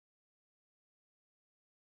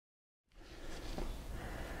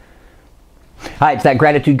Hi, it's that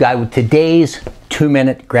gratitude guy with today's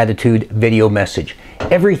 2-minute gratitude video message.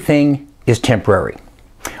 Everything is temporary.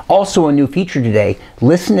 Also a new feature today,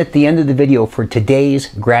 listen at the end of the video for today's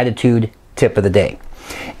gratitude tip of the day.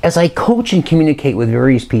 As I coach and communicate with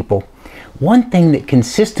various people, one thing that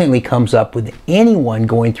consistently comes up with anyone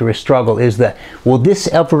going through a struggle is the will this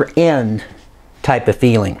ever end type of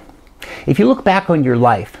feeling. If you look back on your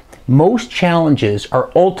life, most challenges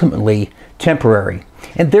are ultimately temporary,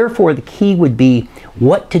 and therefore the key would be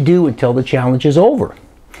what to do until the challenge is over.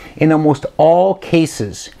 In almost all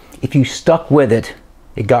cases, if you stuck with it,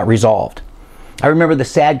 it got resolved. I remember the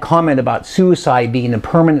sad comment about suicide being a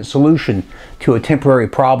permanent solution to a temporary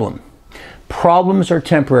problem. Problems are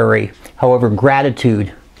temporary, however,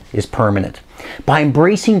 gratitude is permanent. By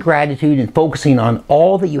embracing gratitude and focusing on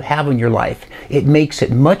all that you have in your life, it makes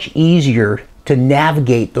it much easier to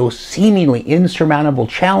navigate those seemingly insurmountable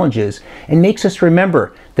challenges and makes us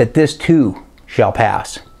remember that this too shall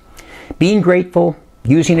pass. Being grateful,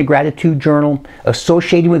 using a gratitude journal,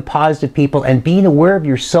 associating with positive people, and being aware of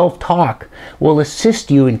your self-talk will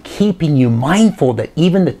assist you in keeping you mindful that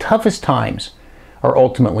even the toughest times are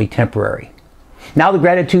ultimately temporary. Now the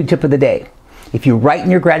gratitude tip of the day. If you write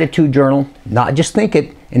in your gratitude journal, not just think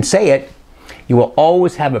it and say it, you will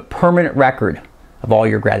always have a permanent record of all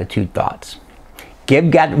your gratitude thoughts. Give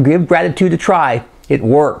gratitude a try. It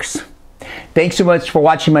works. Thanks so much for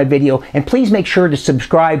watching my video, and please make sure to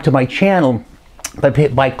subscribe to my channel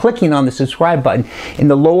by clicking on the subscribe button in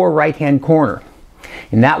the lower right hand corner.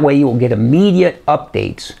 And that way you will get immediate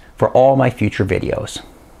updates for all my future videos.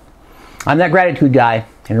 I'm that gratitude guy,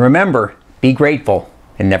 and remember, be grateful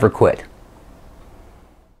and never quit.